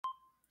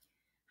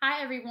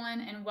Hi,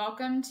 everyone, and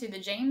welcome to the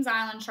James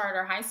Island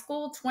Charter High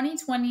School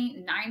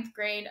 2020 ninth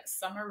grade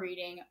summer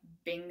reading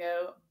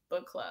bingo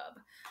book club.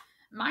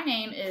 My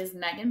name is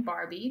Megan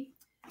Barbie.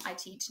 I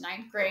teach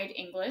ninth grade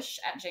English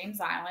at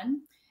James Island,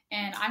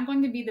 and I'm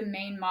going to be the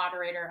main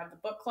moderator of the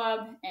book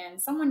club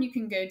and someone you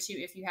can go to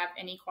if you have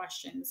any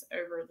questions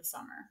over the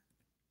summer.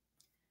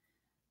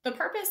 The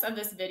purpose of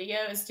this video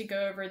is to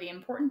go over the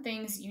important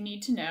things you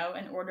need to know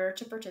in order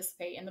to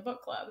participate in the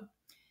book club.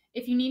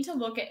 If you need to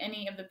look at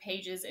any of the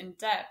pages in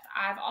depth,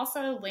 I've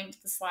also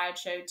linked the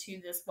slideshow to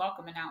this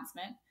welcome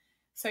announcement,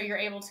 so you're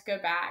able to go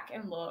back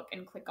and look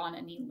and click on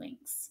any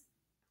links.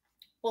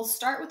 We'll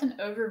start with an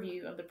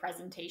overview of the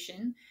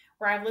presentation,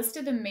 where I've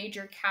listed the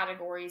major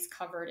categories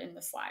covered in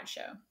the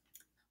slideshow.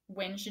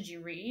 When should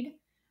you read?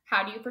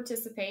 How do you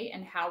participate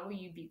and how will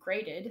you be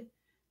graded?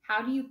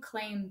 How do you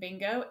claim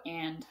bingo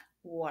and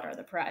what are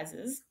the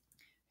prizes?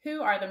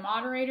 Who are the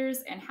moderators,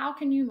 and how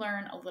can you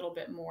learn a little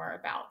bit more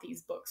about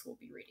these books we'll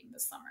be reading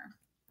this summer?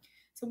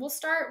 So we'll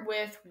start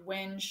with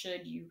when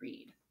should you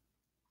read?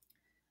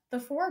 The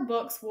 4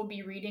 books we'll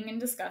be reading and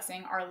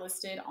discussing are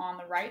listed on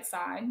the right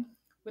side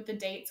with the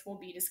dates we'll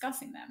be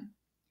discussing them.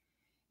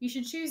 You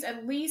should choose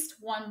at least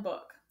one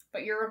book,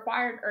 but you're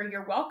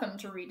welcome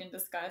to read and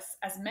discuss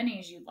as many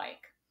as you'd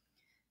like.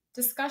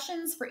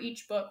 Discussions for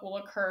each book will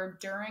occur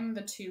during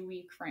the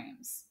 2-week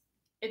frames.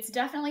 It's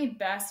definitely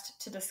best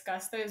to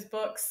discuss those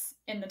books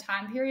in the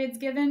time periods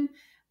given,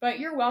 but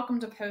you're welcome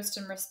to post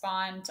and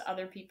respond to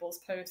other people's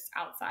posts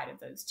outside of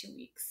those 2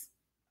 weeks.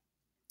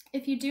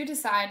 If you do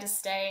decide to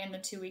stay in the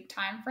 2-week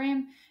time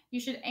frame, you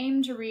should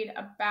aim to read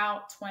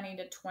about 20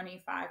 to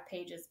 25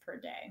 pages per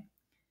day.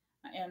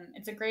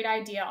 It's a great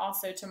idea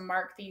also to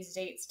mark these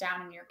dates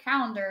down in your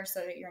calendar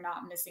so that you're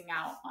not missing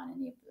out on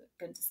any of the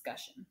good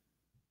discussion.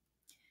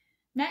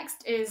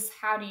 Next is,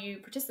 how do you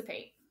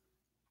participate?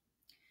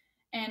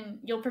 And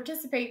you'll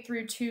participate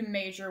through 2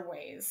 major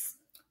ways.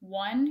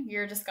 1,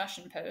 your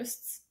discussion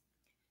posts,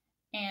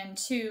 and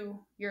 2,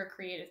 your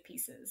creative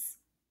pieces.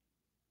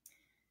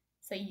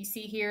 So you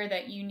see here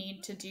that you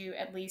need to do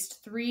at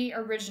least 3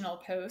 original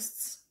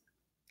posts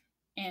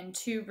and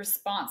 2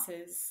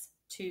 responses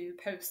to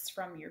posts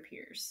from your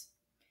peers.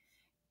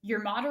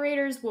 Your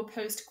moderators will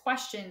post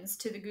questions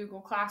to the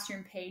Google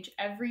Classroom page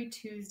every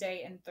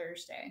Tuesday and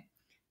Thursday.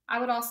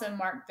 I would also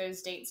mark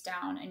those dates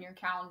down in your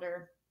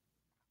calendar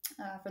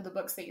for the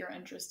books that you're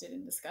interested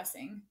in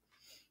discussing.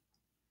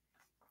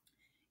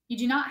 You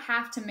do not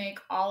have to make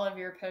all of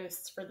your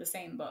posts for the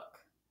same book.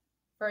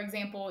 For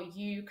example,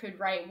 you could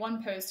write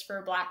 1 post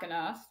for Black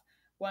Enough,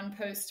 1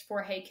 post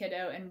for Hey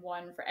Kiddo, and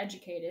 1 for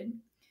Educated.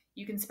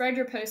 You can spread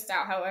your posts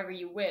out however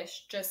you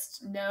wish.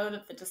 Just know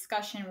that the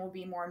discussion will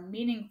be more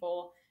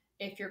meaningful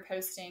if you're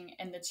posting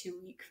in the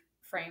 2-week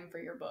frame for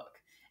your book.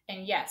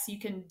 And yes, you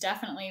can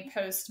definitely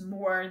post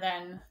more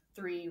than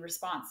 3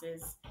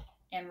 responses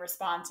and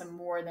respond to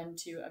more than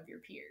 2 of your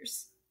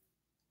peers.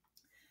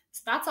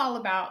 So that's all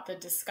about the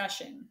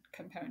discussion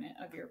component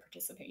of your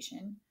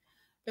participation.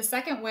 The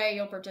second way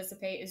you'll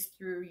participate is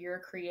through your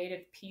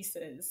creative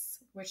pieces,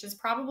 which is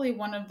probably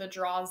one of the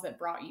draws that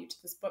brought you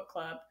to this book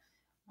club.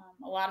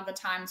 A lot of the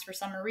times for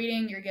summer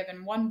reading, you're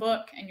given 1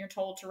 book and you're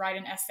told to write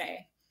an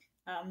essay.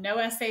 No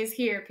essays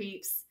here,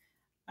 peeps.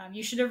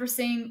 You should have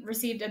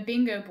received a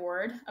bingo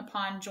board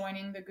upon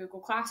joining the Google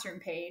Classroom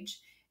page,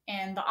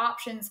 and the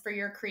options for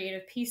your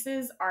creative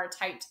pieces are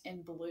typed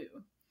in blue.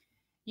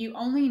 You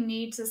only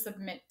need to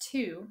submit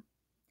 2,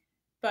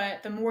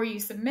 but the more you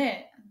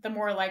submit, the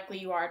more likely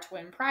you are to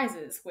win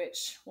prizes,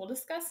 which we'll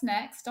discuss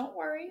next. Don't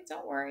worry.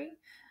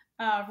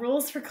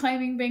 Rules for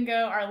claiming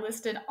bingo are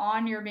listed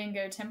on your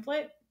bingo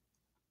template.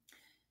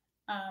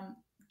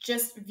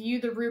 Just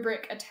view the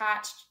rubric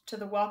attached to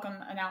the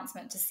welcome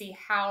announcement to see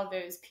how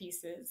those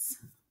pieces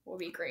will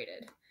be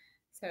graded.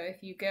 So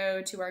if you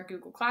go to our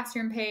Google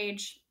Classroom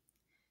page,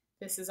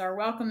 this is our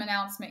welcome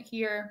announcement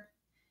here,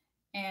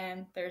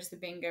 and there's the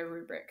bingo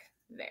rubric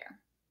there.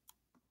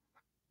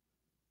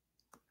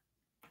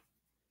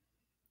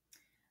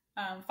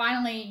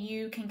 Finally,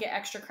 you can get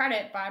extra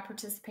credit by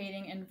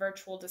participating in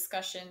virtual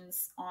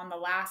discussions on the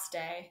last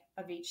day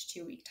of each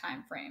 2-week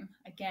time frame.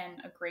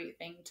 Again, a great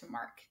thing to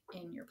mark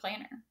in your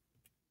planner.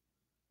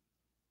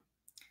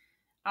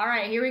 All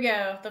right, here we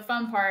go. The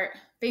fun part,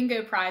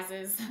 bingo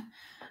prizes.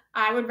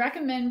 I would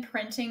recommend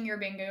printing your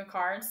bingo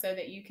card so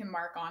that you can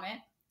mark on it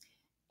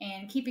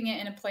and keeping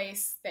it in a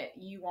place that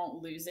you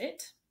won't lose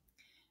it.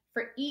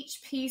 For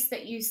each piece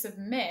that you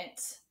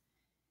submit,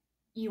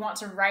 you want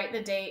to write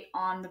the date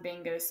on the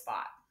bingo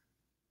spot.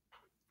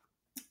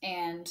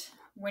 And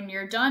when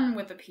you're done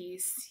with a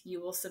piece, you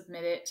will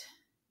submit it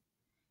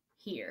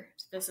here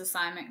to this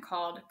assignment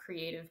called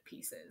Creative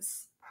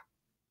Pieces.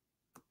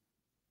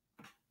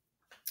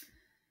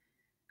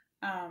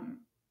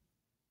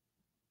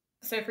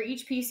 So for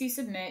each piece you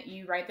submit,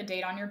 you write the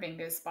date on your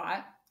bingo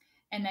spot,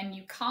 and then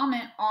you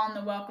comment on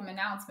the welcome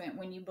announcement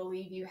when you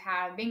believe you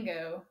have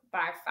bingo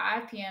by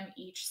 5 p.m.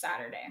 each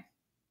Saturday.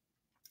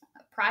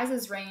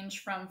 Prizes range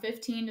from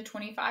 $15 to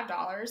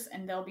 $25,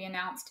 and they'll be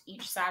announced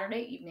each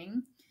Saturday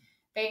evening.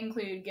 They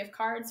include gift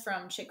cards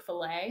from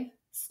Chick-fil-A,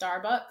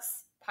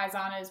 Starbucks,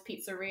 Paisano's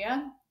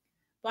Pizzeria,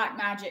 Black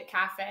Magic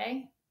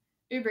Cafe,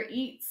 Uber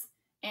Eats,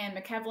 and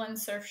McKevlin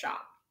Surf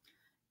Shop.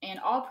 And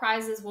all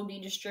prizes will be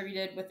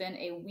distributed within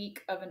a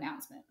week of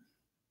announcement.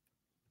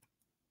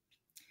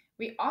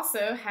 We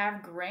also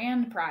have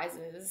grand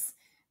prizes,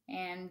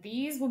 and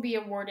these will be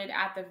awarded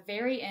at the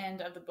very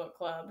end of the book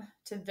club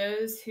to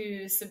those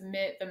who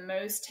submit the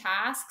most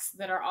tasks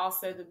that are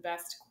also the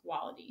best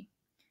quality.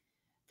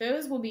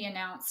 Those will be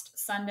announced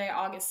Sunday,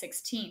 August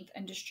 16th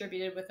and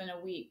distributed within a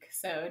week,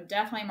 so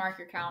definitely mark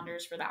your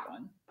calendars for that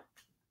one.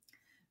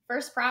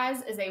 First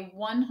prize is a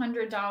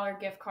 $100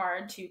 gift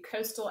card to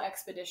Coastal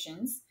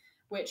Expeditions,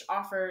 which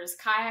offers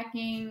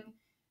kayaking,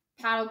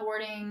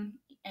 paddleboarding,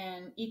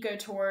 and eco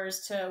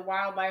tours to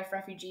wildlife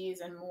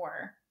refuges and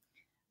more.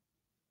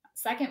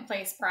 Second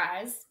place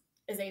prize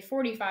is a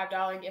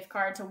 $45 gift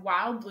card to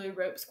Wild Blue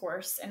Ropes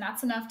Course, and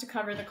that's enough to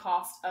cover the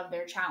cost of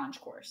their challenge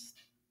course.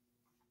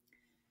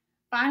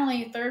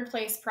 Finally, third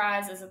place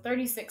prize is a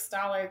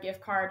 $36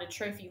 gift card to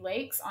Trophy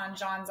Lakes on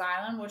Johns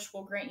Island, which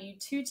will grant you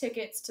 2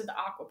 tickets to the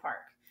Aqua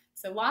Park.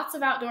 So lots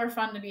of outdoor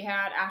fun to be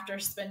had after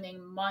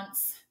spending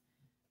months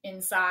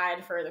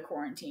inside for the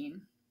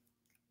quarantine.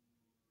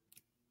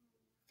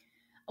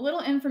 A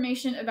little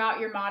information about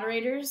your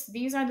moderators.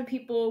 These are the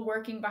people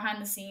working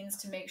behind the scenes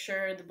to make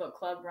sure the book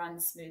club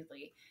runs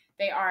smoothly.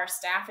 They are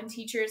staff and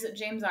teachers at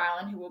James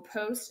Island who will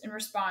post and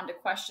respond to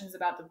questions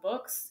about the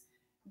books,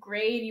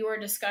 grade your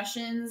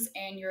discussions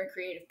and your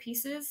creative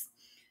pieces,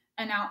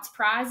 announce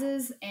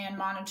prizes, and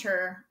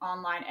monitor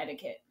online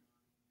etiquette.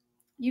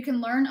 You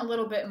can learn a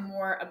little bit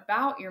more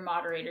about your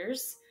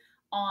moderators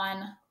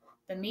on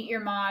the Meet Your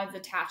Mods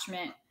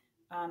attachment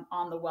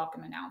on the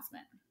welcome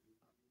announcement.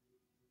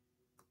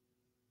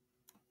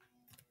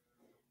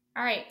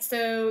 All right,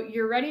 so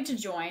you're ready to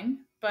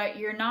join, but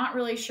you're not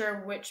really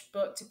sure which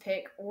book to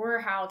pick or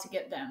how to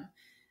get them.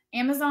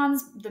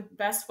 Amazon's the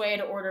best way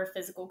to order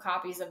physical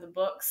copies of the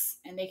books,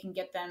 and they can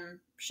get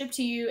them shipped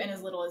to you in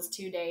as little as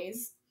 2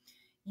 days.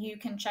 You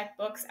can check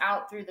books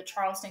out through the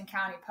Charleston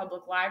County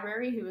Public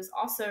Library, who is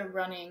also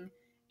running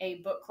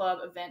a book club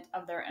event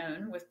of their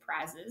own with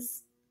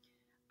prizes.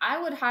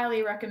 I would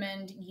highly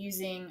recommend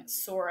using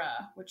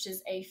Sora, which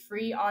is a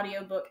free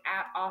audiobook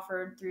app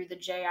offered through the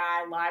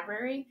JI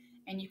Library,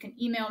 and you can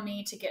email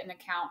me to get an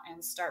account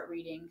and start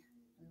reading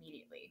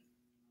immediately.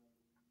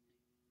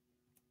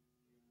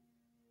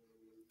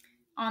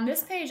 On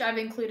this page, I've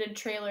included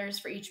trailers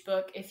for each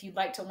book if you'd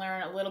like to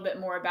learn a little bit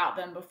more about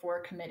them before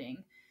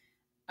committing.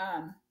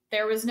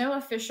 There was no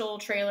official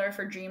trailer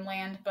for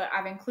Dreamland, but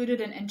I've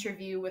included an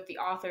interview with the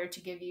author to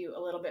give you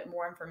a little bit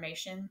more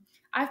information.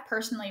 I've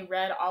personally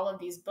read all of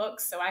these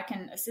books, so I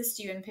can assist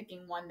you in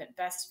picking one that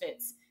best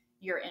fits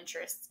your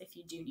interests if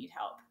you do need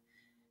help.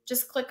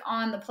 Just click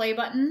on the play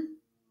button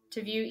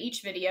to view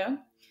each video,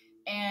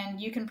 and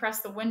you can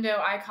press the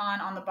window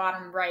icon on the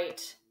bottom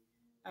right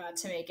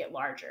to make it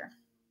larger.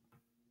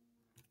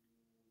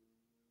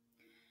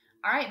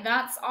 All right,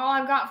 that's all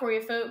I've got for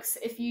you, folks.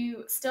 If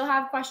you still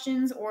have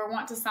questions or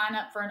want to sign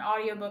up for an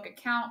audiobook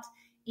account,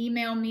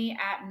 email me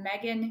at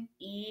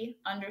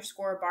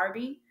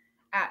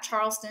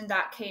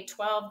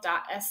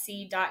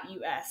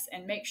megan_barbie@charleston.k12.sc.us,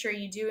 and make sure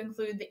you do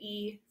include the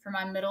E for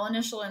my middle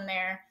initial in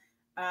there,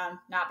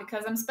 not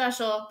because I'm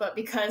special, but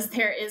because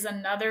there is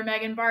another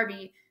Megan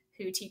Barbie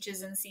who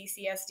teaches in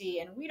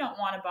CCSD, and we don't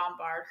want to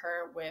bombard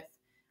her with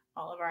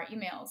all of our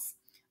emails.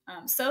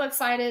 I'm so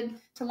excited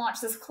to launch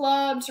this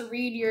club, to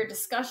read your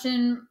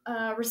discussion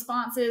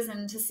responses,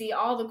 and to see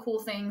all the cool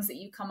things that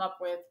you come up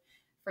with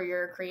for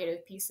your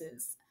creative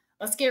pieces.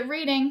 Let's get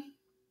reading.